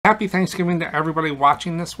Happy Thanksgiving to everybody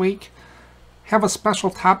watching this week. Have a special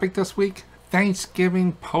topic this week,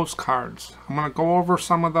 Thanksgiving postcards. I'm going to go over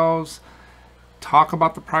some of those, talk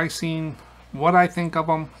about the pricing, what I think of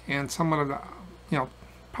them, and some of the,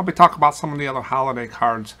 probably talk about some of the other holiday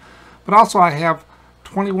cards. But also I have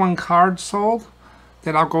 21 cards sold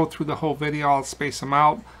that I'll go through the whole video. I'll space them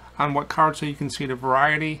out on what cards so you can see the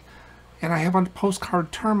variety. And I have a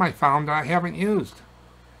postcard term I found that I haven't used.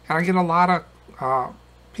 And I get a lot of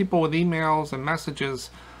people with emails and messages.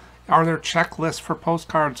 Are there checklists for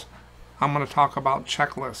postcards? I'm going to talk about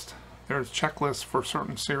checklist. There's checklists for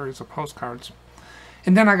certain series of postcards.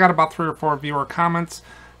 And then I got about 3 or 4 viewer comments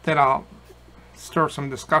that I'll stir some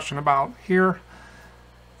discussion about here.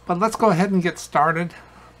 But let's go ahead and get started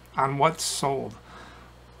on what's sold.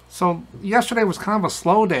 So yesterday was kind of a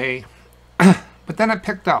slow day, but then it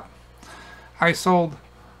picked up. I sold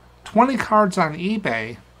 20 cards on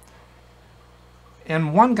eBay,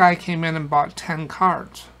 and one guy came in and bought 10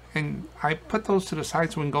 cards. And I put those to the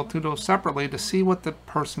side so we can go through those separately to see what the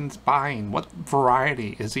person's buying. What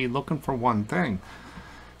variety is he looking for? One thing.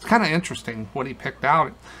 It's kind of interesting what he picked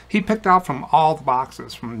out. He picked out from all the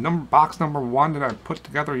boxes, from box number 1 that I put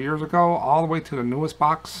together years ago, all the way to the newest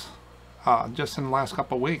box just in the last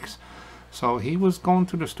couple of weeks. So he was going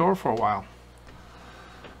through the store for a while.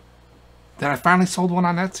 Then I finally sold one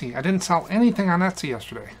on Etsy. I didn't sell anything on Etsy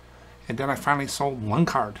yesterday. And then I finally sold 1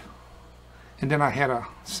 card. And then I had a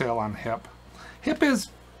sale on Hip. Hip is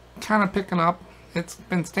kind of picking up. It's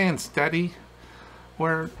been staying steady.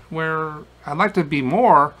 Where I'd like to be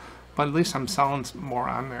more, but at least I'm selling more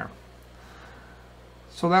on there.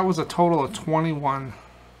 So that was a total of 21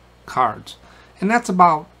 cards. And that's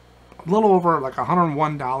about a little over like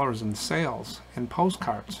 $101 in sales in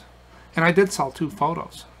postcards. And I did sell 2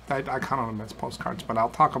 photos. I count them as postcards, but I'll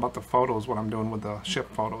talk about the photos, what I'm doing with the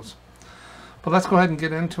ship photos. But let's go ahead and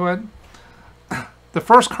get into it. The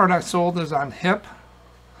first card I sold is on Hip.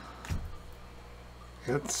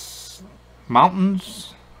 It's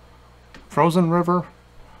Mountains, Frozen River.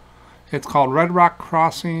 It's called Red Rock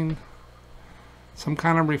Crossing, some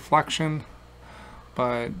kind of reflection,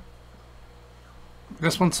 but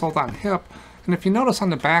this one sold on Hip. And if you notice on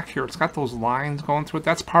the back here, it's got those lines going through it.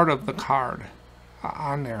 That's part of the card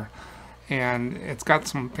on there. And it's got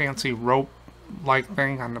some fancy rope-like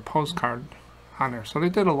thing on the postcard on there. So they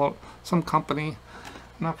did some company,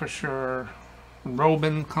 I'm not for sure,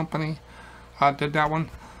 Robin Company did that one.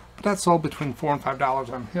 But that sold between $4 and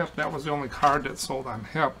 $5 on Hip. That was the only card that sold on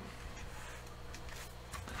Hip.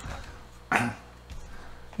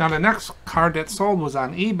 Now the next card that sold was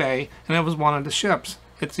on eBay, and it was one of the ships.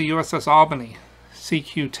 It's the USS Albany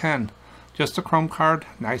CQ-10. Just a chrome card,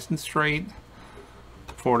 nice and straight,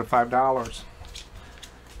 $4 to $5.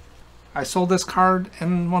 I sold this card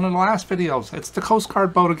in one of the last videos. It's the Coast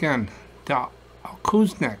Guard boat again, the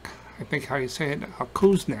Kuznik. I think how you say it, a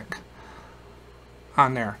Kuznik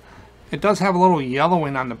on there. It does have a little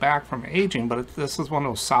yellowing on the back from aging, but this is one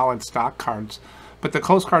of those solid stock cards. But the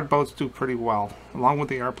Coast Guard boats do pretty well, along with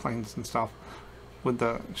the airplanes and stuff, with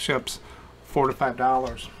the ships, $4 to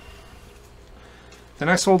 $5. Then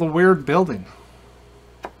I sold a weird building.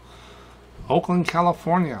 Oakland,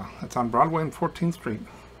 California. It's on Broadway and 14th Street.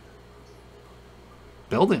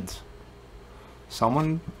 Buildings.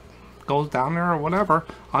 Someone goes down there or whatever,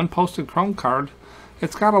 unposted chrome card.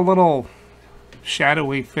 It's got a little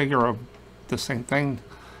shadowy figure of the same thing,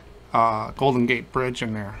 Golden Gate Bridge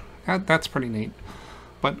in there. That's pretty neat.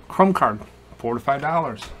 But chrome card, $4 to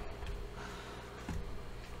 $5.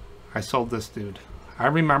 I sold this dude. I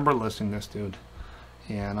remember listing this dude,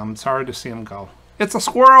 and I'm sorry to see him go. It's a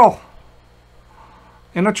squirrel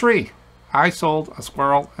in a tree. I sold a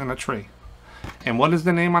squirrel in a tree. And what is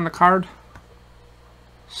the name on the card?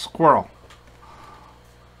 Squirrel.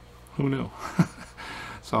 Who knew?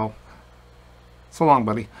 So long,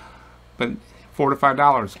 buddy. But $4 to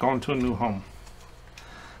 $5 going to a new home.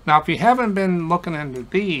 Now, if you haven't been looking into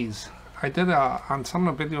these, I did on some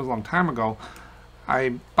of the videos a long time ago.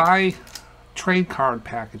 I buy trade card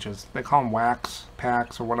packages. They call them wax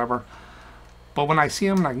packs or whatever. But when I see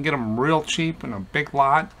them, I can get them real cheap in a big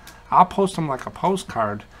lot. I'll post them like a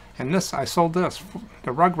postcard. And this, I sold this,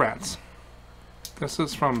 the Rugrats. This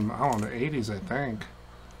is from, I don't know, the 80s, I think.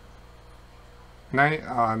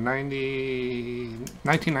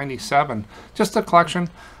 1997. Just a collection.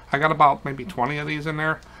 I got about maybe 20 of these in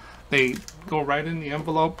there. They go right in the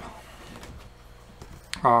envelope.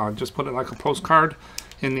 Just put it like a postcard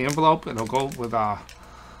in the envelope. It'll go with a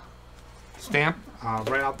stamp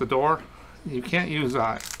right out the door. You can't use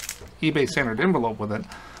eBay standard envelope with it,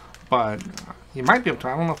 but you might be able to.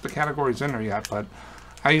 I don't know if the category's in there yet, but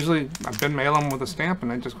I've been mailing them with a stamp,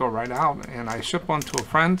 and they just go right out. And I shipped one to a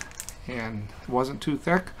friend, and it wasn't too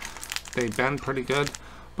thick. They bend pretty good,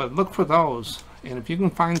 but look for those. And if you can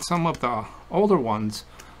find some of the older ones,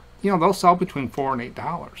 you know, they'll sell between $4 and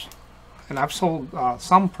 $8. And I've sold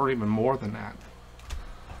some for even more than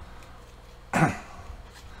that.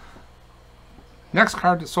 Next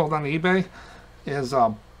card that sold on eBay is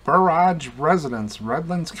Barrage Residence,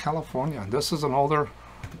 Redlands, California. This is an older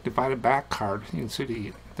divided back card. You can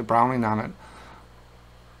see the browning on it.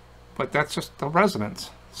 But that's just the residence.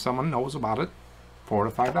 Someone knows about it. $4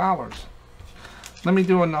 to $5. Let me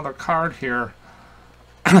do another card here,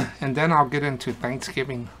 and then I'll get into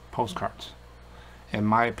Thanksgiving postcards and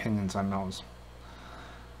my opinions on those.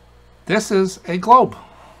 This is a globe.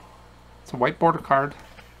 It's a white border card.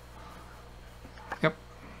 Yep.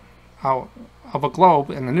 Of a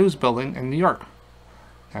globe in the news building in New York.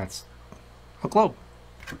 That's a globe.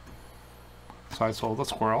 So I sold a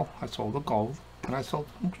squirrel, I sold a gold, and I sold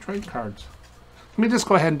some trade cards. Let me just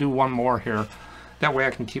go ahead and do one more here. That way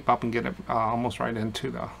I can keep up and get it almost right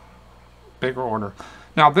into the bigger order.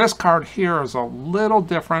 Now this card here is a little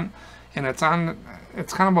different, and it's kind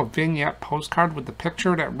of a vignette postcard with the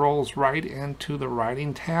picture that rolls right into the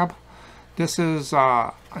writing tab. This is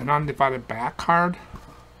an undivided back card.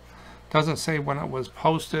 Doesn't say when it was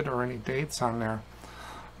posted or any dates on there.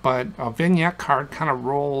 But a vignette card kind of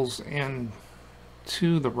rolls in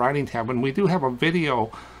to the writing tab, and we do have a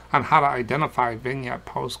video on how to identify vignette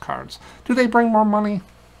postcards. Do they bring more money?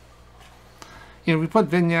 You know, we put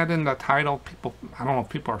vignette in the title. People, I don't know if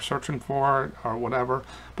people are searching for it or whatever.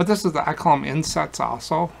 But this is I call them insets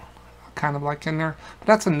also, kind of like in there. But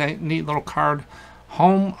that's a neat little card.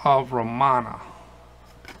 Home of Romana.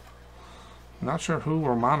 I'm not sure who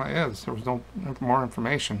Romana is. There was no more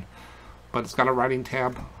information. But it's got a writing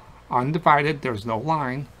tab. Undivided. There's no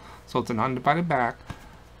line. So it's an undivided back.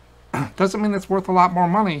 Doesn't mean it's worth a lot more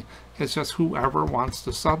money. It's just whoever wants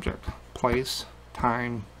the subject, place,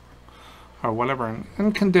 time, or whatever,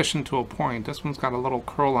 and condition to a point. This one's got a little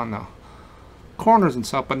curl on the corners and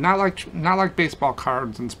stuff, but not like baseball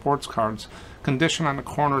cards and sports cards. Condition on the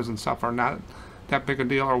corners and stuff are not that big a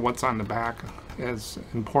deal, or what's on the back is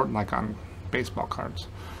important, like on baseball cards.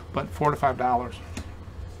 But $4 to $5.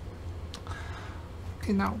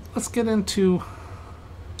 Okay, now let's get into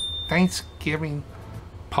Thanksgiving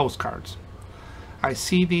postcards. I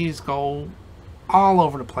see these go all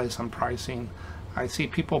over the place on pricing. I see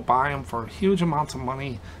people buy them for huge amounts of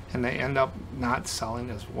money, and they end up not selling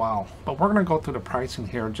as well. But we're going to go through the pricing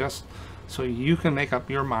here just so you can make up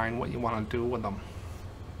your mind what you want to do with them.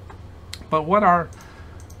 But what are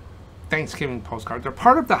Thanksgiving postcards? They're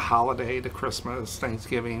part of the holiday, the Christmas,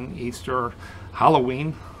 Thanksgiving, Easter,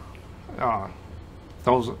 Halloween.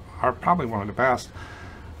 Those are probably one of the best.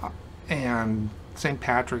 And St.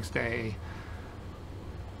 Patrick's Day.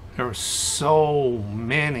 There are so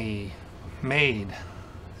many made.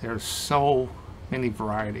 There's so many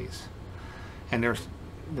varieties, and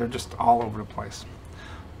they're just all over the place.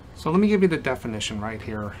 So let me give you the definition right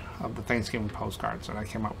here of the Thanksgiving postcards that I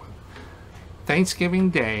came up with. Thanksgiving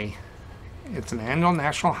Day, it's an annual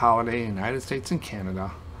national holiday in the United States and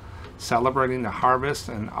Canada, celebrating the harvest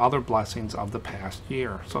and other blessings of the past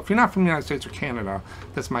year. So if you're not from the United States or Canada,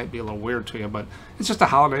 this might be a little weird to you, but it's just a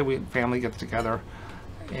holiday. Family gets together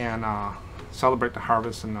and celebrate the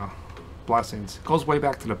harvest and the blessings. It goes way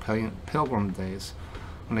back to the Pilgrim days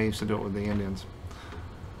when they used to do it with the Indians.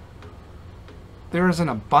 There is an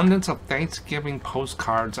abundance of Thanksgiving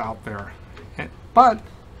postcards out there, but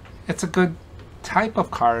it's a good type of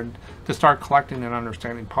card to start collecting and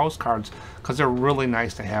understanding postcards because they're really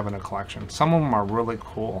nice to have in a collection. Some of them are really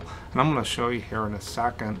cool, and I'm going to show you here in a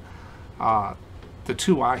second the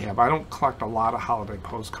two I have. I don't collect a lot of holiday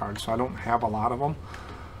postcards, so I don't have a lot of them,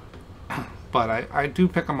 but I do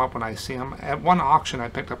pick them up when I see them. At one auction I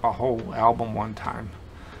picked up a whole album one time,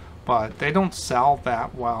 but they don't sell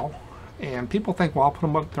that well, and people think, well, I'll put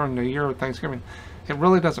them up during the year of Thanksgiving. It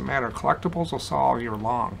really doesn't matter. Collectibles will sell all year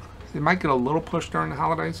long. They might get a little push during the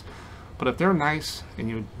holidays, but if they're nice and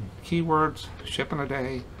you keywords, ship in a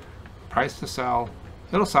day, price to sell,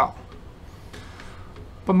 it'll sell.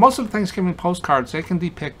 But most of the Thanksgiving postcards, they can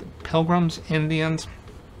depict pilgrims, Indians,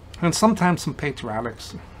 and sometimes some patriotic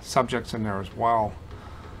subjects in there as well.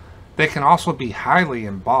 They can also be highly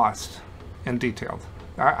embossed and detailed.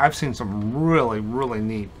 I've seen some really, really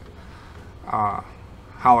neat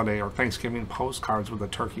holiday or Thanksgiving postcards with the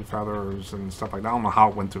turkey feathers and stuff like that. I don't know how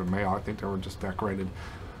it went through the mail. I think they were just decorated.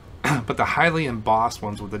 But the highly embossed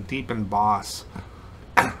ones with the deep emboss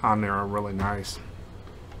on there are really nice.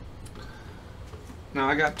 Now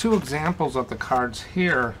I got two examples of the cards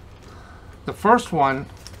here. The first one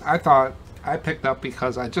I thought I picked up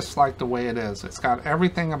because I just like the way it is. It's got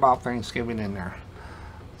everything about Thanksgiving in there.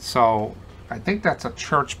 So I think that's a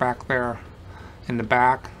church back there in the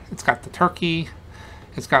back. It's got the turkey.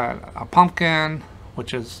 It's got a pumpkin,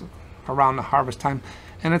 which is around the harvest time.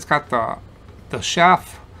 And it's got the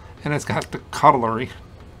chef, and it's got the cutlery.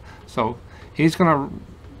 So he's going to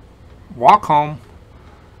walk home.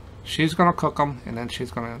 She's going to cook them, and then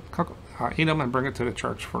she's going to eat them and bring it to the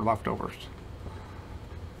church for leftovers.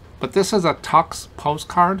 But this is a Tux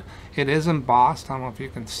postcard. It is embossed. I don't know if you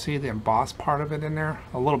can see the embossed part of it in there.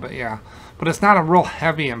 A little bit, yeah. But it's not a real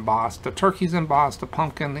heavy embossed. The turkey's embossed, the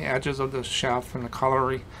pumpkin, the edges of the chef, and the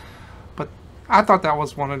cutlery. But I thought that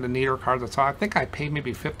was one of the neater cards I saw. I think I paid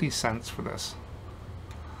maybe 50 cents for this.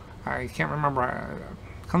 I can't remember.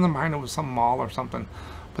 It comes to mind it was some mall or something.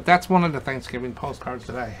 But that's one of the Thanksgiving postcards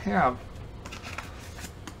that I have.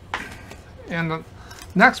 And the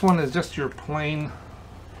next one is just your plain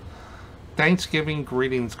Thanksgiving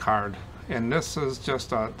greetings card, and this is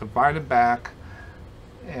just a divided back,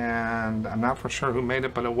 and I'm not for sure who made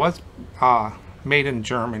it, but it was made in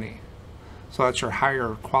Germany, so that's your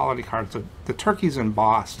higher quality cards. The turkey's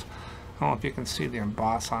embossed. I don't know if you can see the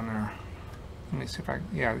emboss on there. Let me see if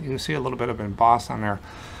yeah, you can see a little bit of emboss on there.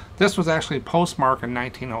 This was actually postmarked in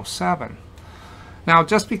 1907. Now,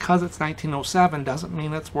 just because it's 1907 doesn't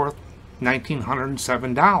mean it's worth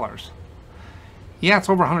 $1,907. Yeah, it's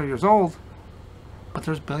over 100 years old, but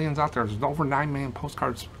there's billions out there. There's over 9 million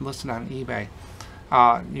postcards listed on eBay.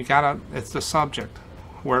 It's the subject,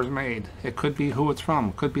 where it's made. It could be who it's from.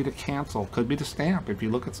 It could be the cancel. It could be the stamp, if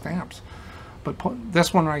you look at stamps. But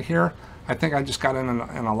this one right here, I think I just got in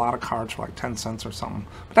a lot of cards for like 10 cents or something.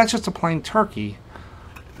 But that's just a plain turkey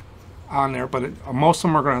on there, but most of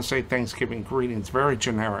them are going to say Thanksgiving greetings, very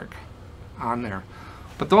generic on there.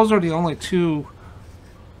 But those are the only two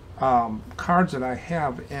cards that I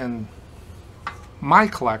have in my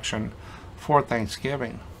collection for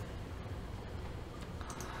Thanksgiving.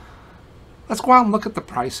 Let's go out and look at the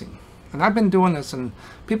pricing. And I've been doing this, and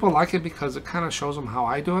people like it because it kind of shows them how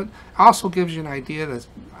I do it. It also gives you an idea that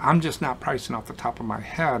I'm just not pricing off the top of my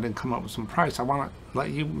head and come up with some price. I want to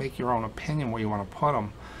let you make your own opinion where you want to put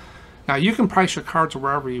them. Now, you can price your cards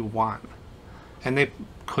wherever you want, and they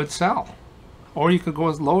could sell. Or you could go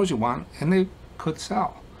as low as you want, and they could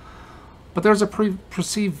sell. But there's a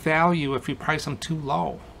perceived value if you price them too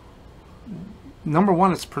low. Number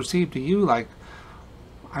one, it's perceived to you like,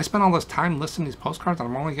 I spent all this time listing these postcards and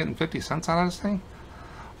I'm only getting 50 cents out of this thing.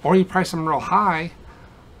 Or you price them real high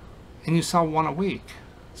and you sell one a week.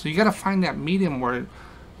 So you got to find that medium where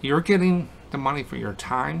you're getting the money for your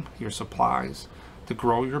time, your supplies, to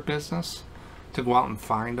grow your business, to go out and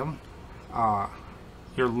find them.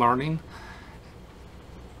 You're learning.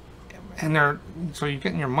 And so you're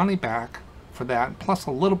getting your money back for that, plus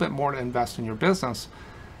a little bit more to invest in your business.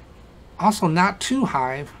 Also, not too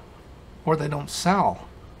high or they don't sell.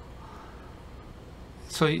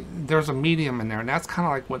 So there's a medium in there, and that's kind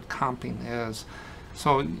of like what comping is.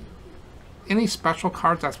 So any special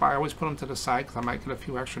cards, that's why I always put them to the side, because I might get a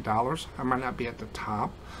few extra dollars. I might not be at the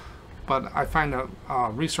top, but I find that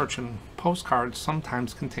researching postcards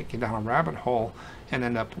sometimes can take you down a rabbit hole and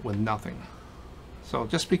end up with nothing. So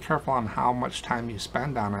just be careful on how much time you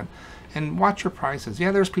spend on it, and watch your prices.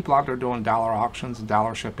 Yeah, there's people out there doing dollar auctions and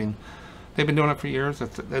dollar shipping. They've been doing it for years.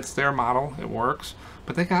 It's their model. It works.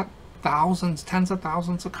 But they got thousands, tens of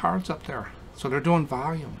thousands of cards up there. So they're doing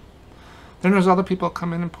volume. Then there's other people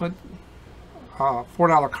come in and put a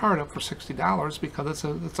 $4 card up for $60 because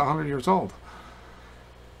it's 100 years old.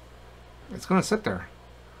 It's going to sit there.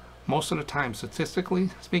 Most of the time,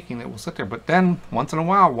 statistically speaking, it will sit there. But then, once in a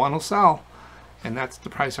while, one will sell. And that's the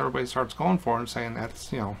price everybody starts going for and saying that's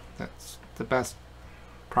the best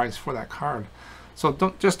price for that card. So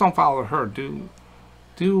don't follow her. Do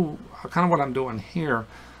kind of what I'm doing here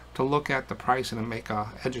to look at the pricing and make a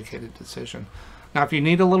educated decision. Now, if you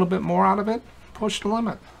need a little bit more out of it, push the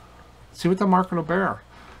limit. See what the market will bear.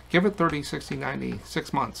 Give it 30, 60, 90,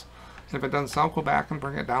 6 months. And if it doesn't sell, go back and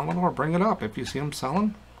bring it down a little or bring it up. If you see them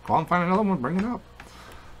selling, go out and find another one, bring it up.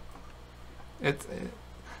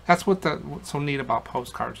 That's what's so neat about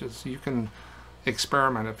postcards is you can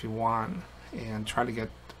experiment if you want and try to get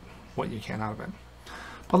what you can out of it.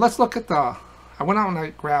 But let's look at I went out and I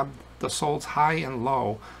grabbed the solds high and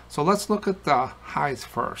low. So let's look at the highs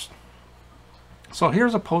first. So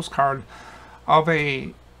here's a postcard of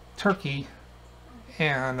a turkey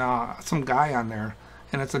and some guy on there.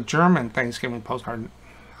 And it's a German Thanksgiving postcard.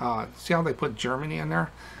 See how they put Germany in there?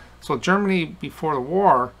 So Germany, before the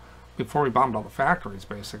war, before we bombed all the factories,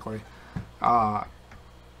 basically,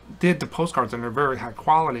 did the postcards, and they're very high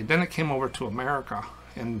quality. Then it came over to America,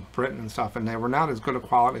 in Britain and stuff, and they were not as good a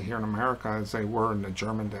quality here in America as they were in the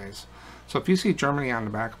German days. So if you see Germany on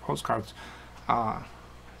the back of postcards,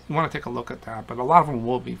 you want to take a look at that, but a lot of them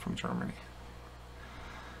will be from Germany.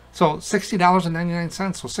 So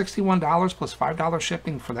 $60.99, so $61 plus $5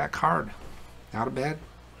 shipping for that card. Not a bad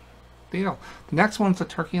deal. The next one's a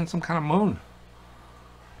turkey and some kind of moon.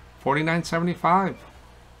 $49.75.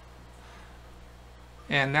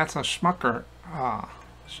 And that's a Schmucker,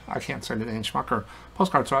 I can't say the name, Schmucker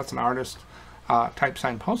postcard, so that's an artist type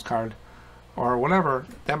signed postcard or whatever.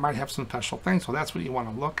 That might have some special things, so that's what you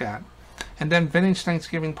want to look at. And then Vintage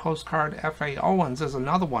Thanksgiving Postcard F.A. Owens is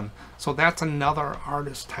another one. So that's another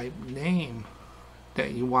artist type name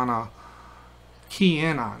that you want to key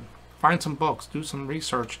in on. Find some books, do some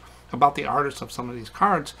research about the artists of some of these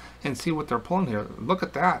cards and see what they're pulling here. Look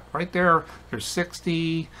at that. Right there, there's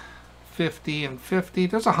 60, 50, and 50.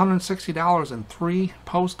 There's $160 in 3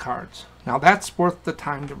 postcards. Now that's worth the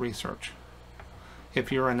time to research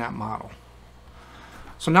if you're in that model.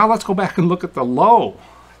 So now let's go back and look at the low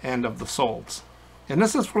end of the solds. And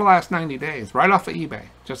this is for the last 90 days, right off of eBay,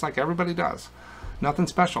 just like everybody does. Nothing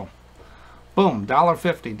special. Boom,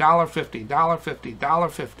 $1.50, $1.50, $1.50,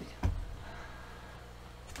 $1.50.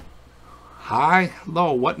 High,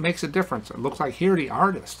 low, what makes a difference? It looks like here the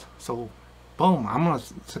artist. So, boom, I'm going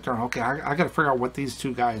to sit there and, okay, I got to figure out what these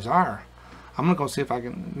two guys are. I'm going to go see if I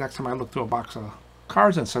can, next time I look through a box of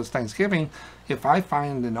cards and it says Thanksgiving, if I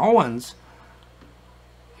find an Owens,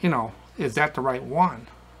 you know, is that the right one?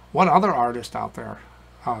 What other artists out there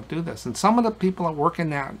do this? And some of the people that work in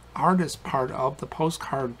that artist part of the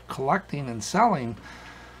postcard collecting and selling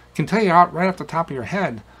can tell you right off the top of your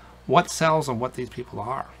head what sells and what these people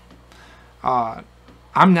are.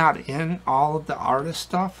 I'm not in all of the artist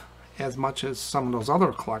stuff as much as some of those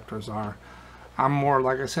other collectors are. I'm more,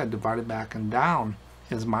 like I said, divided back and down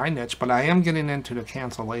is my niche, but I am getting into the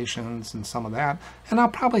cancellations and some of that, and I'll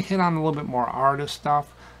probably hit on a little bit more artist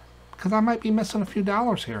stuff because I might be missing a few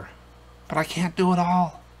dollars here, but I can't do it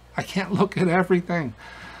all. I can't look at everything.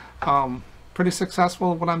 Pretty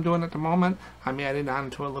successful at what I'm doing at the moment. I'm adding on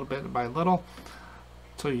to it a little bit by little.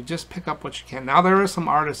 So you just pick up what you can. Now there are some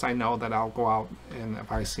artists I know that I'll go out and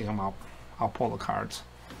if I see them, I'll pull the cards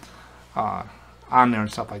on there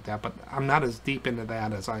and stuff like that. But I'm not as deep into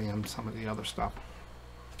that as I am some of the other stuff.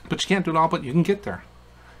 But you can't do it all, but you can get there.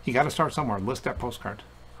 You got to start somewhere. List that postcard.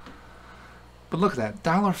 But look at that,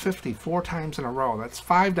 $1.50 4 times in a row. That's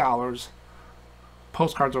 $5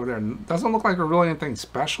 postcards over there. Doesn't look like there's really anything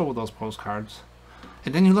special with those postcards.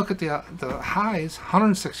 And then you look at the highs,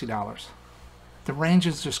 $160. The range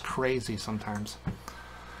is just crazy sometimes.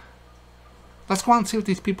 Let's go out and see what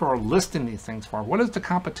these people are listing these things for. What is the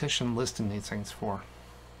competition listing these things for?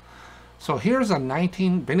 So here's a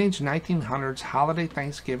vintage 1900s holiday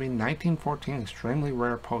Thanksgiving 1914 extremely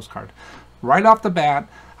rare postcard. Right off the bat,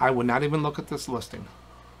 I would not even look at this listing.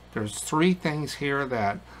 There's 3 things here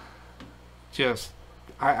that just,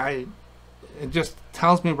 it just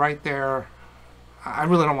tells me right there, I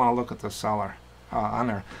really don't want to look at the seller on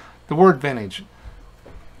there. The word vintage,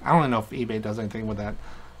 I don't even know if eBay does anything with that.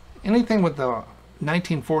 Anything with the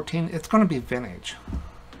 1914, it's going to be vintage.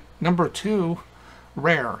 Number 2,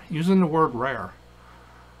 rare, using the word rare.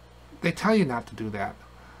 They tell you not to do that.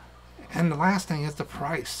 And the last thing is the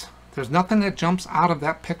price. There's nothing that jumps out of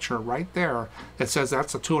that picture right there that says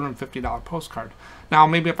that's a $250 postcard. Now,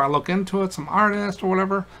 maybe if I look into it, some artist or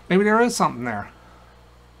whatever, maybe there is something there.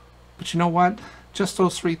 But you know what? Just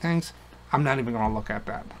those 3 things, I'm not even going to look at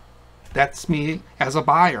that. That's me as a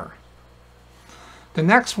buyer. The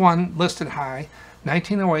next one, listed high,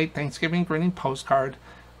 1908 Thanksgiving greeting postcard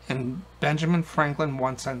in Benjamin Franklin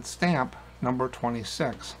 1-cent stamp, number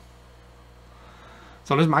 26.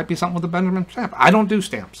 So this might be something with the Benjamin stamp. I don't do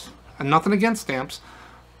stamps. Nothing against stamps,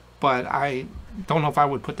 but I don't know if I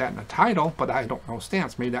would put that in a title, but I don't know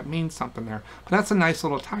stamps. Maybe that means something there. But that's a nice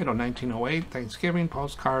little title, 1908 Thanksgiving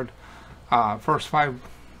postcard. First 5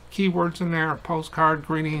 keywords in there, postcard,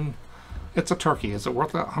 greeting. It's a turkey. Is it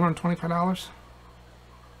worth $125?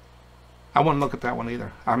 I wouldn't look at that one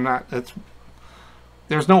either. I'm not,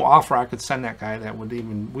 there's no offer I could send that guy that would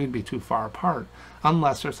even, we'd be too far apart.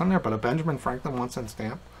 Unless there's something there, but a Benjamin Franklin 1-cent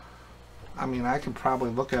stamp. I mean, I could probably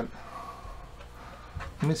look at,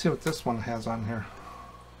 let me see what this one has on here.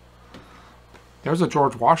 There's a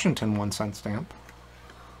George Washington 1-cent stamp.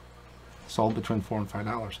 Sold between $4 and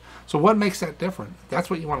 $5. So what makes that different? That's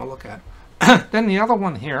what you want to look at. Then the other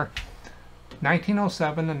one here,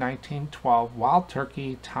 1907 to 1912, Wild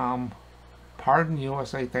Turkey, Tom, Pardon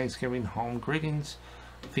USA Thanksgiving Home Greetings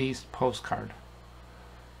Feast postcard.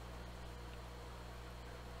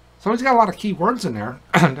 So he's got a lot of keywords in there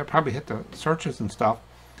that probably hit the searches and stuff.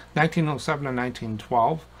 1907 to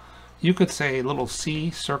 1912. You could say little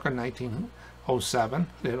C circa 1907.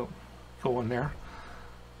 It'll go in there.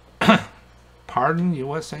 Pardon,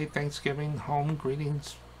 USA, Thanksgiving, home,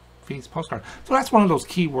 greetings, feast, postcard. So that's one of those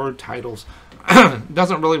keyword titles.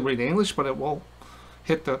 Doesn't really read English, but it will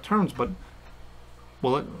hit the terms. But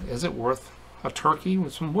is it worth a turkey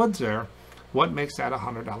with some woods there? What makes that a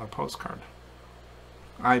 $100 postcard?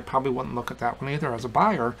 I probably wouldn't look at that one either as a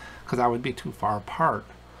buyer because I would be too far apart.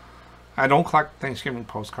 I don't collect Thanksgiving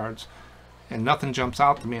postcards, and nothing jumps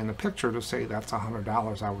out to me in the picture to say that's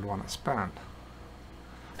 $100 I would want to spend.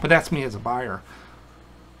 But that's me as a buyer.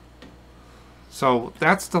 So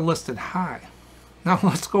that's the listed high. Now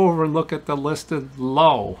let's go over and look at the listed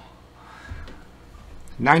low.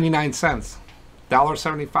 99 cents,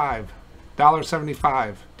 $1.75,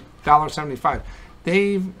 $1.75, $1.75.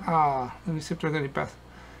 Dave, let me see if there's any best.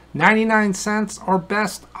 99 cents or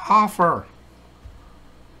best offer.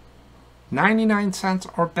 99 cents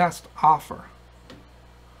or best offer.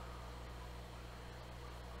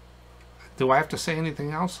 Do I have to say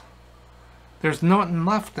anything else? There's nothing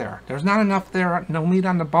left there. There's not enough there, no meat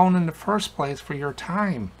on the bone in the first place for your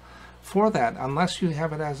time for that, unless you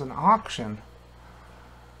have it as an auction.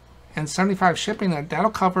 And 75 shipping,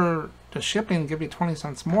 that'll cover the shipping and give you 20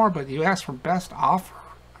 cents more, but you ask for best offer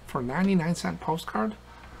for 99-cent postcard?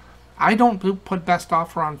 I don't put best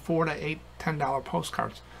offer on $4 to $8, $10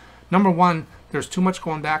 postcards. Number one, there's too much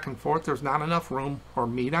going back and forth. There's not enough room, or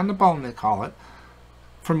meat on the bone they call it,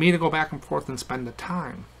 for me to go back and forth and spend the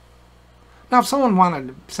time. Now, if someone wanted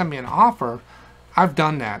to send me an offer, I've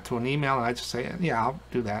done that to an email, and I just say, yeah, I'll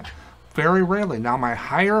do that. Very rarely. Now, my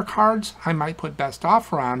higher cards, I might put best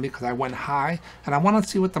offer on because I went high, and I want to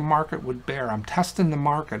see what the market would bear. I'm testing the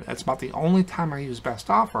market. It's about the only time I use best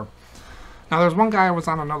offer. Now, there's one guy I was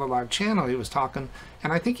on another live channel. He was talking,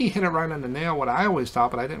 and I think he hit it right on the nail, what I always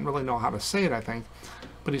thought, but I didn't really know how to say it, I think.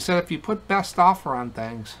 But he said if you put best offer on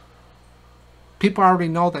things, people already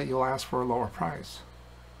know that you'll ask for a lower price.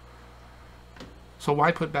 So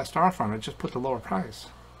why put best offer on it? Just put the lower price.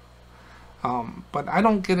 But I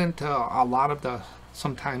don't get into a lot of the,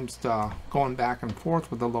 sometimes the going back and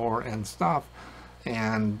forth with the lower end stuff,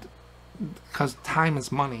 and because time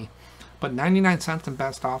is money. But 99 cents in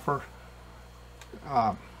best offer,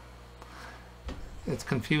 it's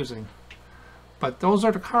confusing. But those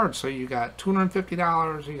are the cards. So you got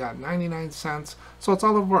 $250, you got 99 cents. So it's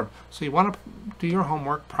all over the board. So you want to do your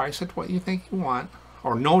homework, price it what you think you want,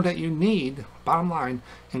 or know that you need, bottom line,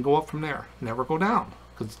 and go up from there. Never go down,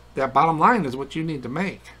 because that bottom line is what you need to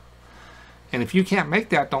make. And if you can't make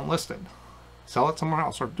that, don't list it. Sell it somewhere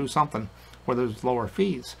else or do something where there's lower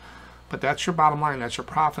fees. But that's your bottom line. That's your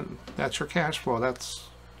profit. That's your cash flow. That's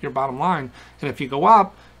your bottom line. And if you go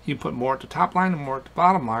up, you put more at the top line and more at the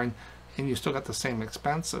bottom line, and you still got the same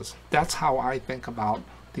expenses. That's how I think about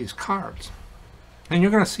these cards. And you're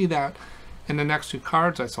going to see that in the next two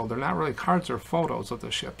cards I sold. They're not really cards, they're photos of the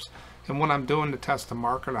ships. And what I'm doing to test the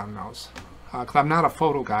market on those. Because I'm not a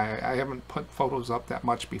photo guy. I haven't put photos up that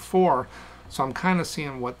much before. So I'm kind of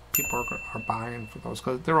seeing what people are buying for those,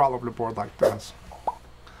 because they're all over the board like this.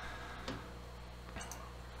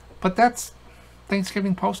 But that's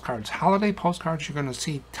Thanksgiving postcards. Holiday postcards, you're going to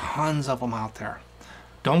see tons of them out there.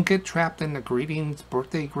 Don't get trapped in the greetings,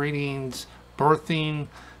 birthday greetings, birthing,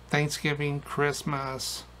 Thanksgiving,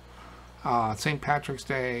 Christmas, St. Patrick's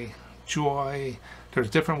Day, joy. There's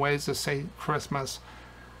different ways to say Christmas.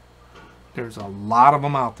 There's a lot of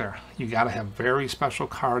them out there. You got to have very special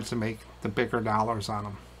cards to make the bigger dollars on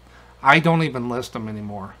them. I don't even list them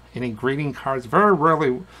anymore. Any greeting cards, very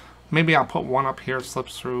rarely. Maybe I'll put one up here,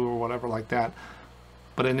 slips through or whatever like that.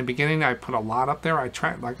 But in the beginning, I put a lot up there. I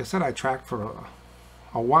tracked, like I said, I tracked for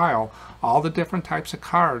a while all the different types of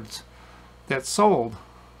cards that sold,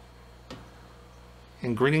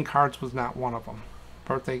 and greeting cards was not one of them.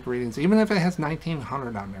 Birthday greetings, even if it has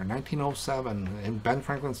 1900 on there, 1907, and Ben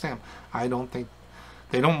Franklin stamp, I don't think,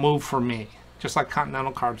 they don't move for me. Just like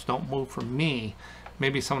Continental cards don't move for me.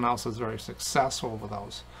 Maybe someone else is very successful with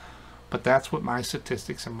those. But that's what my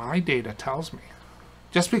statistics and my data tells me.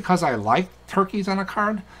 Just because I like turkeys on a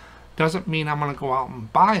card doesn't mean I'm going to go out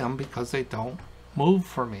and buy them because they don't move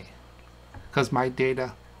for me. Because my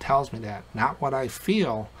data tells me that. Not what I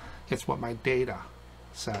feel, it's what my data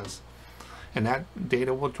says. And that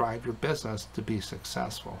data will drive your business to be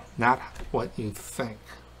successful, not what you think.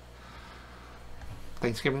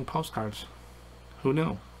 Thanksgiving postcards. Who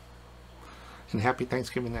knew? And happy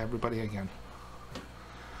Thanksgiving to everybody again.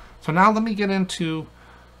 So now let me get into,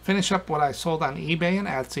 finish up what I sold on eBay and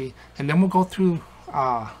Etsy, and then we'll go through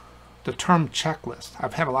the term checklist.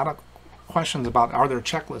 I've had a lot of questions about, are there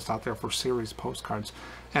checklists out there for series postcards?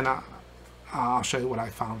 And I'll show you what I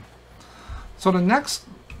found. So the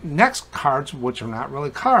next cards, which are not really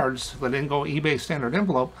cards, they didn't go eBay standard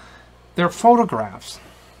envelope, they're photographs.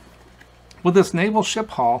 With this naval ship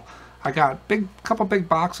haul, I got a couple big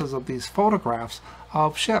boxes of these photographs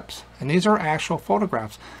of ships. And these are actual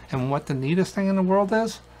photographs. And what the neatest thing in the world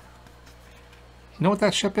is, you know what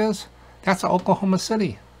that ship is? That's Oklahoma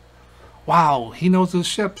City. Wow, he knows his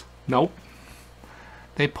ships. Nope.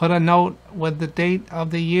 They put a note with the date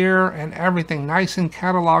of the year and everything nice and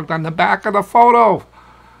cataloged on the back of the photo.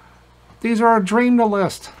 These are a dream to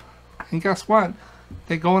list. And guess what?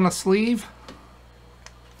 They go in a sleeve.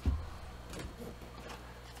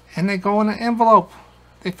 And they go in an envelope.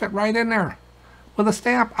 They fit right in there. With a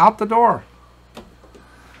stamp out the door.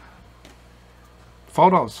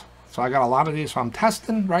 Photos. So I got a lot of these. So I'm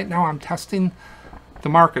testing. Right now I'm testing the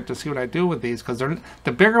market to see what I do with these, because they're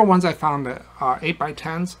the bigger ones. I found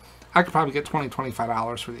 8x10s. I could probably get $20,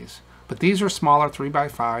 $25 for these, but these are smaller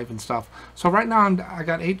 3x5 and stuff. So right now I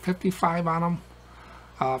got $8.55 on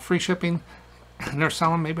them, free shipping, and they're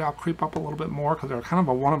selling. Maybe I'll creep up a little bit more because they're kind of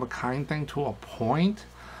a one-of-a-kind thing to a point,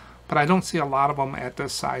 but I don't see a lot of them at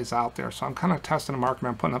this size out there. So I'm kind of testing the market.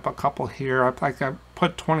 I'm putting up a couple here. I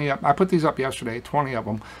put 20 up. I put these up yesterday, 20 of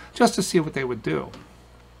them, just to see what they would do.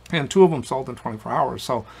 And 2 of them sold in 24 hours,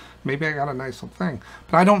 so maybe I got a nice little thing.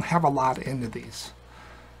 But I don't have a lot into these.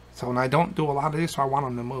 So, and I don't do a lot of these, so I want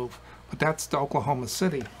them to move. But that's the Oklahoma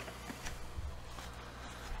City.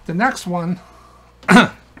 The next one,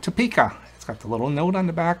 Topeka. It's got the little note on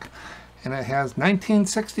the back, and it has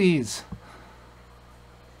 1960s.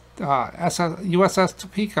 USS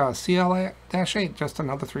Topeka, CL-8, just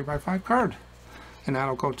another 3x5 card. And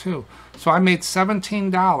that'll go too. So I made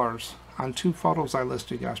 $17 on 2 photos I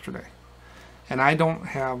listed yesterday, and I don't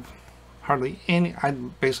have hardly any. I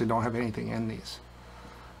basically don't have anything in these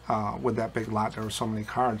with that big lot. There were so many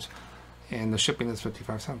cards, and the shipping is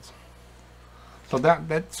 55 cents. So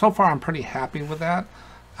that so far I'm pretty happy with that.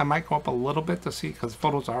 I might go up a little bit to see, because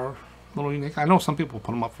photos are a little unique. I know some people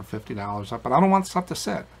put them up for $50 up, but I don't want stuff to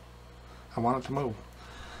sit. I want it to move.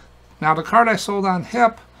 Now the card I sold on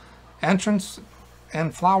Hip, Entrance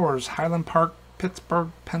and Flowers, Highland Park,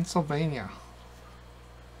 Pittsburgh, Pennsylvania.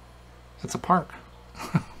 It's a park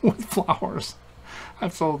with flowers.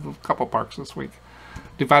 I've sold a couple parks this week.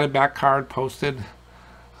 Divided back card posted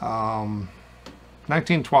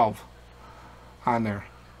 1912 on there.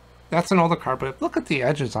 That's an older card, but look at the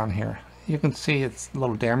edges on here. You can see it's a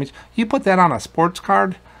little damaged. You put that on a sports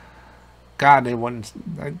card, God, they wouldn't.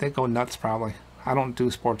 They go nuts probably. I don't do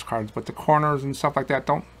sports cards, but the corners and stuff like that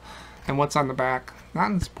don't. And what's on the back, not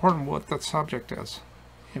important what the subject is,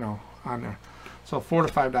 you know, on there. So $4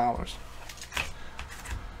 to $5.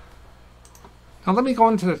 Now let me go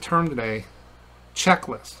into the term today,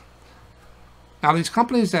 checklist. Now these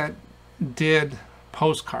companies that did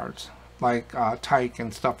postcards, like Tyke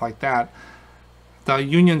and stuff like that, the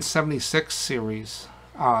Union 76 series,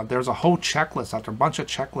 there's a whole checklist out there, a bunch of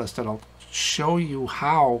checklists that'll show you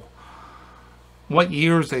how, what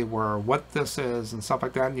years they were, what this is, and stuff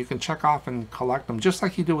like that. And you can check off and collect them, just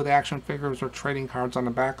like you do with action figures or trading cards. On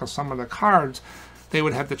the back of some of the cards, they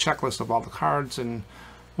would have the checklist of all the cards and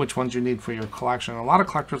which ones you need for your collection. A lot of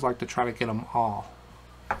collectors like to try to get them all.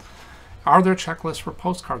 Are there checklists for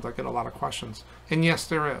postcards? I get a lot of questions. And yes,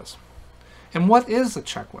 there is. And what is a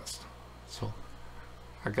checklist? So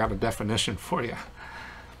I got a definition for you.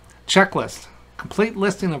 Checklist: complete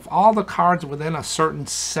listing of all the cards within a certain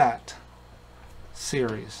set.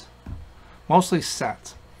 Series, mostly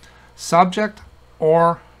sets, subject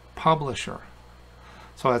or publisher.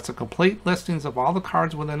 So that's a complete listings of all the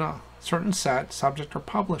cards within a certain set, subject or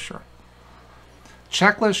publisher.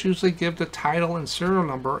 Checklists usually give the title and serial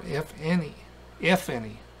number, if any,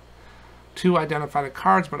 to identify the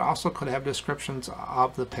cards, but also could have descriptions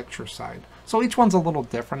of the picture side. So each one's a little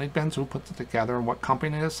different. It depends who puts it together and what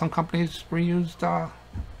company it is. Some companies reused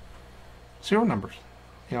serial numbers.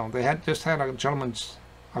 You know, they just had a gentleman's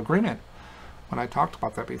agreement when I talked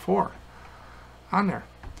about that before on there.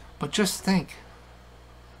 But just think,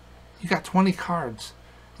 you got 20 cards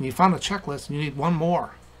and you found a checklist and you need one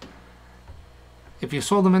more. If you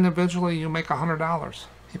sold them individually, you make $100.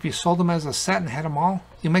 If you sold them as a set and had them all,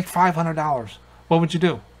 you make $500. What would you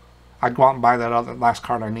do? I'd go out and buy that other last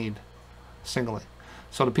card I need singly.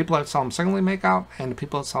 So the people that sell them singly make out, and the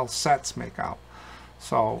people that sell sets make out.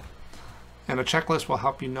 So, and a checklist will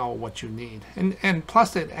help you know what you need. And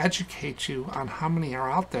plus it educates you on how many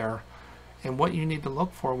are out there and what you need to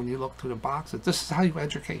look for when you look through the boxes. This is how you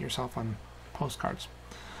educate yourself on postcards.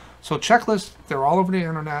 So checklists, they're all over the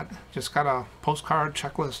internet. Just got a postcard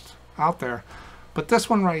checklist out there. But this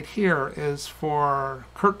one right here is for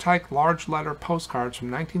Kurtyke large letter postcards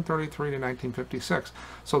from 1933 to 1956.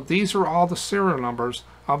 So these are all the serial numbers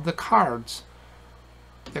of the cards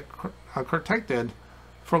that Kurtyke did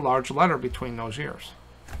for large letter between those years.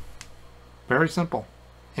 Very simple.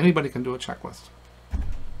 Anybody can do a checklist.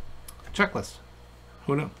 Checklist.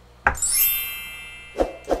 Who knew?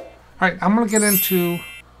 Alright, I'm going to get into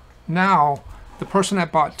now the person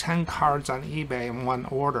that bought 10 cards on eBay in one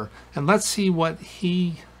order. And let's see what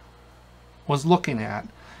he was looking at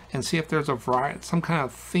and see if there's a variety, some kind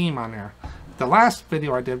of theme on there. The last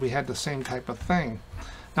video I did, we had the same type of thing.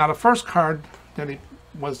 Now the first card that he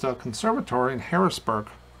was the conservatory in Harrisburg,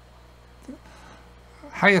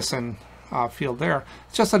 Hyacinth field there.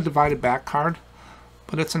 It's just a divided back card,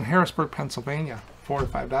 but it's in Harrisburg, Pennsylvania, $4 to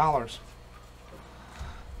 $5.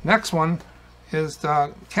 Next one is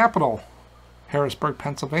the Capitol, Harrisburg,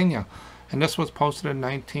 Pennsylvania, and this was posted in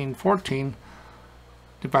 1914.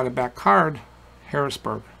 Divided back card,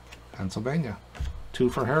 Harrisburg, Pennsylvania, 2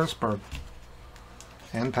 for Harrisburg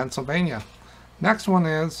and Pennsylvania. Next one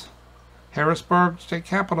is Harrisburg State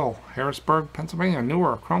Capitol, Harrisburg, Pennsylvania,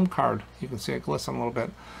 newer chrome card. You can see it glisten a little bit.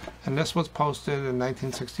 And this was posted in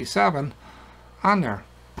 1967 on there,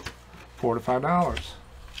 $4 to $5.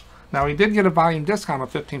 Now he did get a volume discount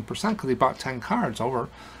of 15% because he bought 10 cards. Over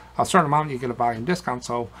a certain amount you get a volume discount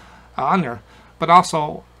on there. But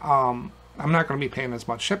also, I'm not going to be paying as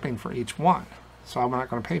much shipping for each one. So I'm not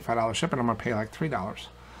going to pay $5 shipping, I'm going to pay like $3.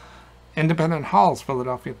 Independent Halls,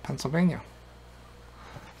 Philadelphia, Pennsylvania.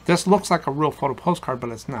 This looks like a real photo postcard, but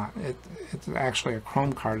it's not. It's actually a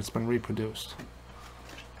chrome card. It's been reproduced.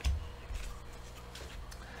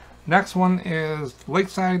 Next one is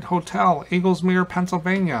Lakeside Hotel, Eaglesmere,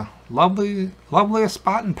 Pennsylvania. Loveliest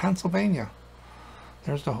spot in Pennsylvania.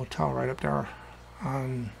 There's the hotel right up there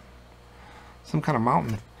on some kind of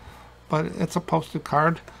mountain. But it's a posted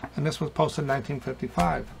card, and this was posted in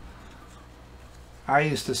 1955. I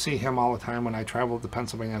used to see him all the time when I traveled to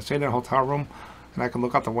Pennsylvania. I stayed in a hotel room, and I can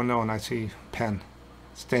look out the window and I see Penn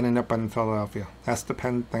standing up in Philadelphia. That's the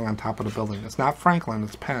Penn thing on top of the building. It's not Franklin,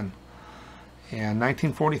 it's Penn. And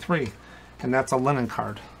 1943, and that's a linen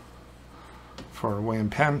card for William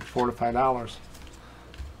Penn, $4 to $5.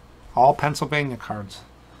 All Pennsylvania cards.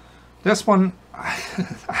 This one,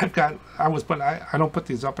 I don't put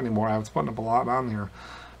these up anymore. I was putting up a lot on here.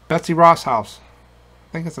 Betsy Ross House.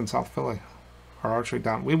 I think it's in South Philly, or actually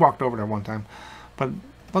down. We walked over there one time, but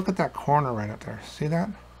look at that corner right up there. See that?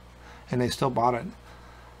 And they still bought it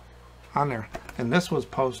on there. And this was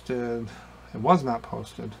posted. It was not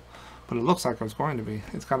posted, but it looks like it was going to be.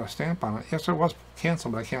 It's got a stamp on it. Yes, it was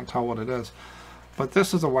canceled, but I can't tell what it is. But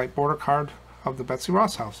this is a white border card of the Betsy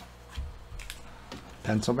Ross House,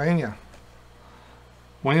 Pennsylvania.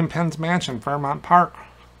 William Penn's mansion, Fairmount Park.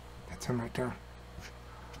 That's him right there.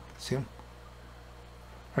 See him?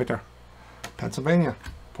 Right there. Pennsylvania,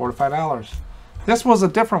 $4 to $5. This was a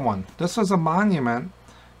different one. This was a monument,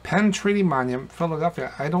 Penn Treaty Monument,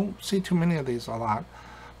 Philadelphia. I don't see too many of these a lot,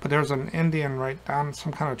 but there's an Indian right down,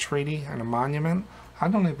 some kind of treaty and a monument. I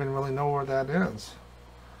don't even really know where that is.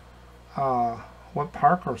 What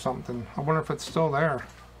park or something. I wonder if it's still there.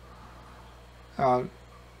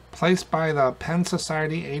 Placed by the Penn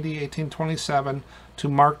Society, AD 1827, to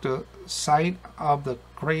mark the site of the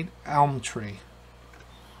great elm tree.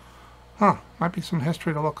 Huh, might be some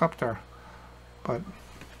history to look up there. But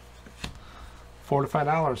 $4 to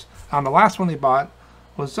 $5. And the last one he bought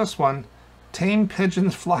was this one, Tame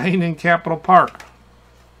Pigeons Flying in Capitol Park.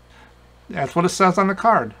 That's what it says on the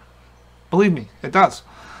card. Believe me, it does.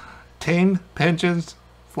 Tame Pigeons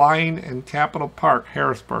Flying in Capitol Park,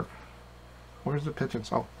 Harrisburg. Where's the pigeons?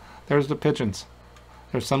 Oh, there's the pigeons.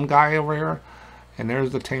 There's some guy over here, and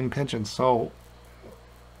there's the tame pigeons. So,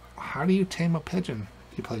 how do you tame a pigeon?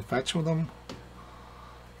 Do you play fetch with them?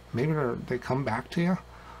 Maybe they come back to you?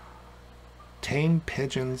 Tame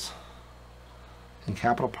Pigeons in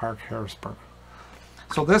Capitol Park, Harrisburg.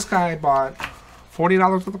 So this guy bought $40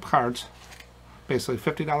 worth of cards, basically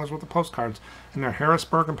 $50 worth of postcards, and they're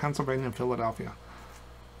Harrisburg and Pennsylvania and Philadelphia.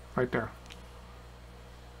 Right there.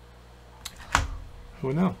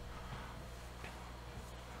 Who knew?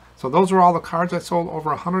 So those are all the cards I sold,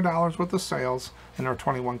 over $100 worth of sales, and there are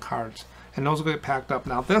 21 cards. And those will get packed up.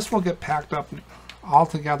 Now this will get packed up all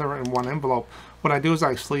together in one envelope. What I do is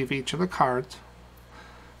I sleeve each of the cards.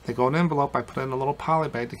 They go in an envelope. I put it in a little poly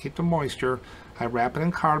bag to keep the moisture. I wrap it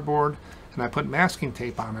in cardboard, and I put masking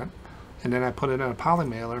tape on it. And then I put it in a poly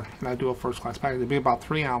mailer, and I do a first class package. It'll be about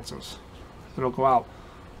 3 ounces. It'll go out.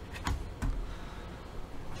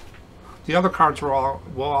 The other cards will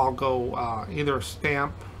all go either a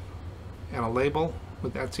stamp and a label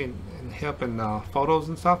with Etsy and Hip and photos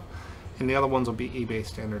and stuff, and the other ones will be eBay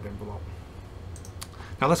standard envelope.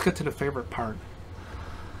 Now let's get to the favorite part.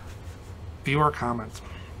 Viewer comments.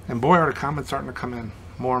 And boy, are the comments starting to come in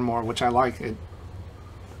more and more, which I like. It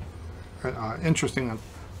interesting on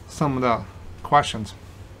some of the questions.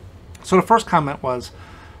 So the first comment was,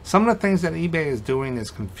 some of the things that eBay is doing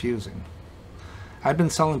is confusing. I've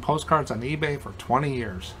been selling postcards on eBay for 20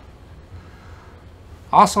 years.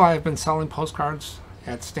 Also, I've been selling postcards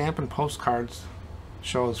at Stamp and Postcards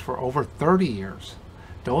shows for over 30 years.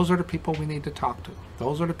 Those are the people we need to talk to.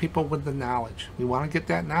 Those are the people with the knowledge. We want to get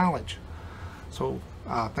that knowledge. So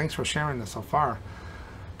thanks for sharing this so far.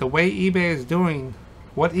 The way eBay is doing,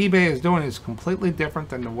 what eBay is doing is completely different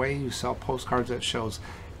than the way you sell postcards at shows.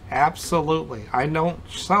 Absolutely. I don't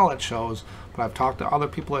sell at shows, but I've talked to other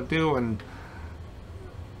people that do, and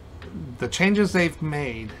the changes they've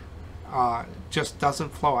made just doesn't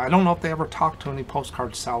flow. I don't know if they ever talked to any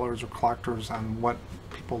postcard sellers or collectors on what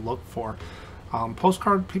people look for.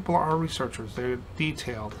 Postcard people are researchers. They're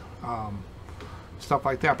detailed, stuff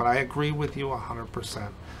like that. But I agree with you 100%.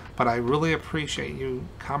 But I really appreciate you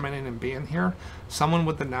commenting and being here. Someone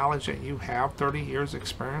with the knowledge that you have, 30 years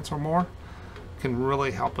experience or more, can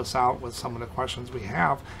really help us out with some of the questions we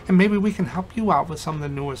have. And maybe we can help you out with some of the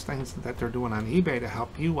newest things that they're doing on eBay to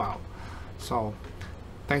help you out. So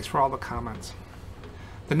thanks for all the comments.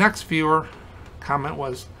 The next viewer comment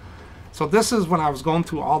was, so this is when I was going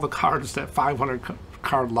through all the cards, that 500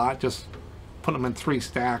 card lot, just put them in 3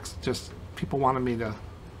 stacks. Just people wanted me to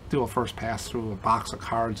do a first pass through a box of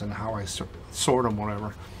cards and how I sort them,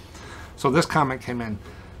 whatever. So this comment came in.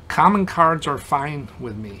 Common cards are fine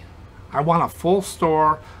with me. I want a full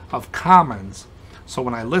store of commons, so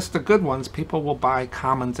when I list the good ones, people will buy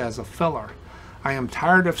commons as a filler. I am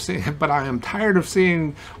tired of seeing, but I am tired of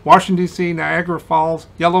seeing Washington, D.C., Niagara Falls,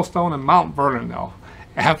 Yellowstone, and Mount Vernon, though.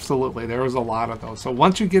 Absolutely, there was a lot of those. So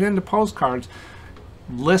once you get into postcards,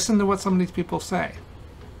 listen to what some of these people say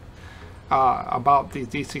about these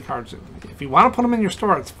DC cards. If you want to put them in your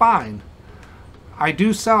store, it's fine. I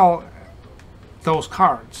do sell those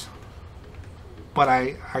cards, but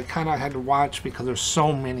I kind of had to watch because there's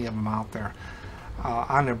so many of them out there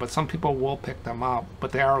on there. But some people will pick them up,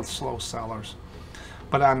 but they are slow sellers.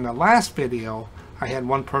 But on the last video, I had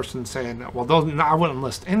one person saying, well, I wouldn't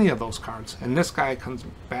list any of those cards. And this guy comes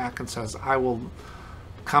back and says,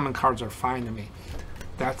 common cards are fine to me.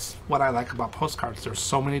 That's what I like about postcards. There's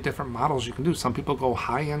so many different models you can do. Some people go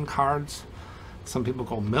high-end cards. Some people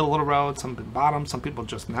go middle of the road. Some bottom. Some people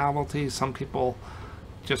just novelty. Some people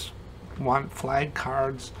just want flag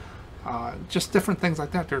cards. Just different things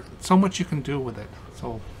like that. There's so much you can do with it.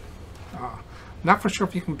 So not for sure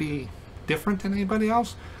if you can be different than anybody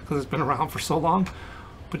else because it's been around for so long,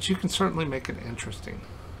 but you can certainly make it interesting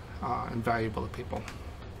and valuable to people.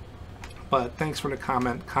 But thanks for the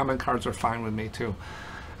comment. Common cards are fine with me too.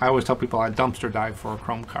 I always tell people I dumpster dive for a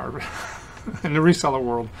Chrome card. In the reseller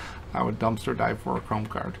world, I would dumpster dive for a Chrome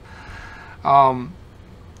card. Now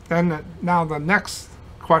the next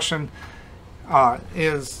question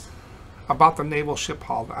is about the naval ship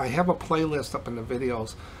haul. I have a playlist up in the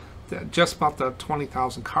videos just about the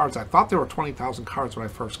 20,000 cards. I thought there were 20,000 cards when I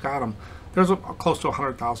first got them. There's close to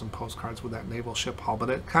 100,000 postcards with that naval ship haul, but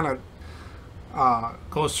it kind of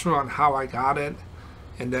goes through on how I got it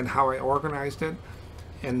and then how I organized it.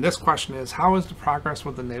 And this question is, how is the progress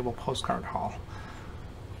with the naval postcard haul?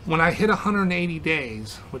 When I hit 180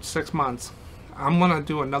 days, which 6 months, I'm going to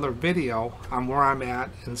do another video on where I'm at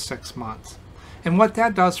in 6 months. And what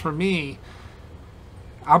that does for me,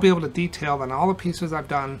 I'll be able to detail on all the pieces I've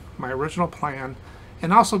done, my original plan,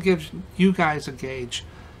 and also gives you guys a gauge.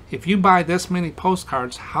 If you buy this many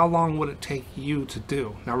postcards, how long would it take you to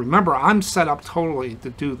do? Now remember, I'm set up totally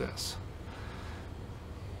to do this.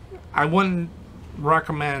 I wouldn't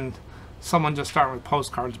recommend someone just starting with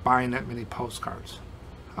postcards buying that many postcards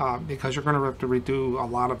because you're going to have to redo a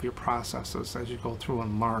lot of your processes as you go through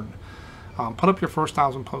and learn. Put up your first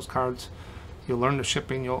 1,000 postcards. You'll learn the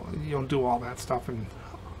shipping. You'll do all that stuff and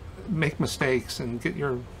make mistakes and get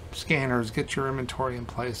your scanners, get your inventory in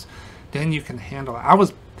place. Then you can handle it. I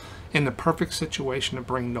was in the perfect situation to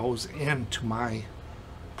bring those into my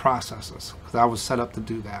processes because I was set up to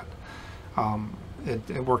do that.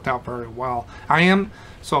 It worked out very well.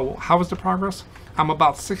 So how was the progress? I'm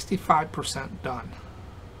about 65% done.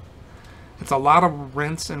 It's a lot of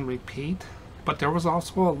rinse and repeat, but there was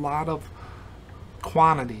also a lot of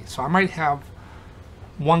quantity. So I might have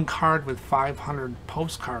one card with 500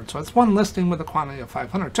 postcards. So it's one listing with a quantity of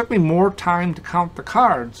 500. It took me more time to count the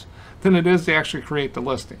cards than it is to actually create the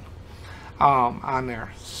listing. on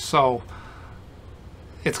there. So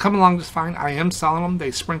it's coming along just fine. I am selling them.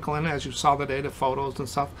 They sprinkle in, as you saw today, the photos and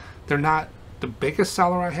stuff. They're not the biggest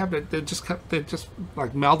seller I have. They just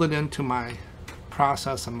like melded into my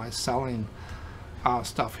process and my selling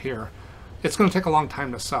stuff here. It's going to take a long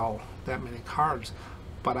time to sell that many cards,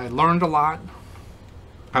 but I learned a lot.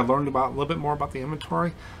 I learned about a little bit more about the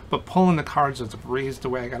inventory, but pulling the cards is a breeze the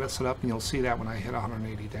way I got it set up, and you'll see that when I hit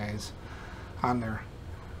 180 days on there.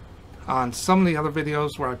 On some of the other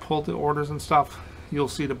videos where I pulled the orders and stuff, you'll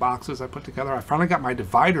see the boxes I put together. I finally got my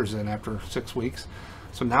dividers in after 6 weeks,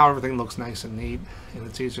 so now everything looks nice and neat, and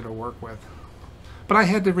it's easier to work with. But I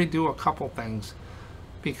had to redo a couple things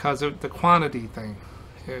because of the quantity thing.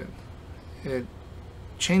 It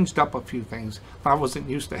changed up a few things. I wasn't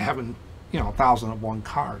used to having, 1,000 of one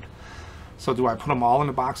card. So do I put them all in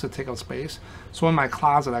the box to take up space? So in my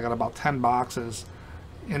closet, I got about 10 boxes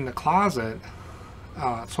in the closet.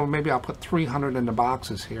 So maybe I'll put 300 in the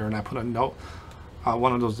boxes here, and I put a note.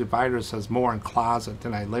 One of those dividers says more in closet,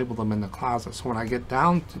 then I label them in the closet. So when I get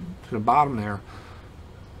down to the bottom there,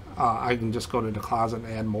 I can just go to the closet and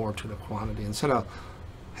add more to the quantity instead of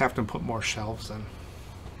having to put more shelves in.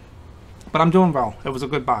 But I'm doing well. It was a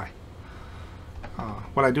good buy.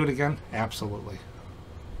 Would I do it again? Absolutely.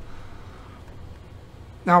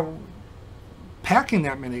 Now, packing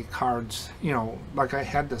that many cards, like I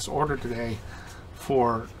had this order today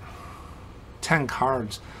for 10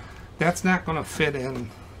 cards, that's not going to fit in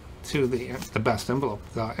to the best envelope.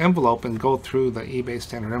 The envelope and go through the eBay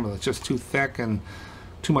standard envelope. It's just too thick and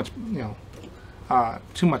too much,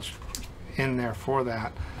 too much in there for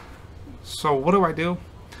that. So what do?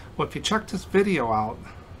 Well, if you check this video out,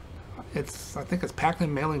 I think it's Packing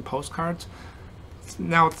and Mailing Postcards.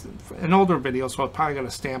 Now it's an older video, so it's probably got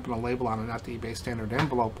a stamp and a label on it, not the eBay standard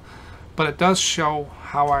envelope. But it does show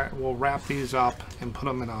how I will wrap these up and put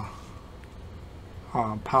them in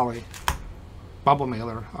a poly bubble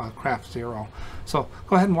mailer, Craft Zero. So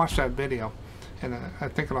go ahead and watch that video, and I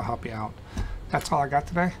think it'll help you out. That's all I got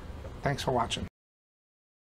today. Thanks for watching.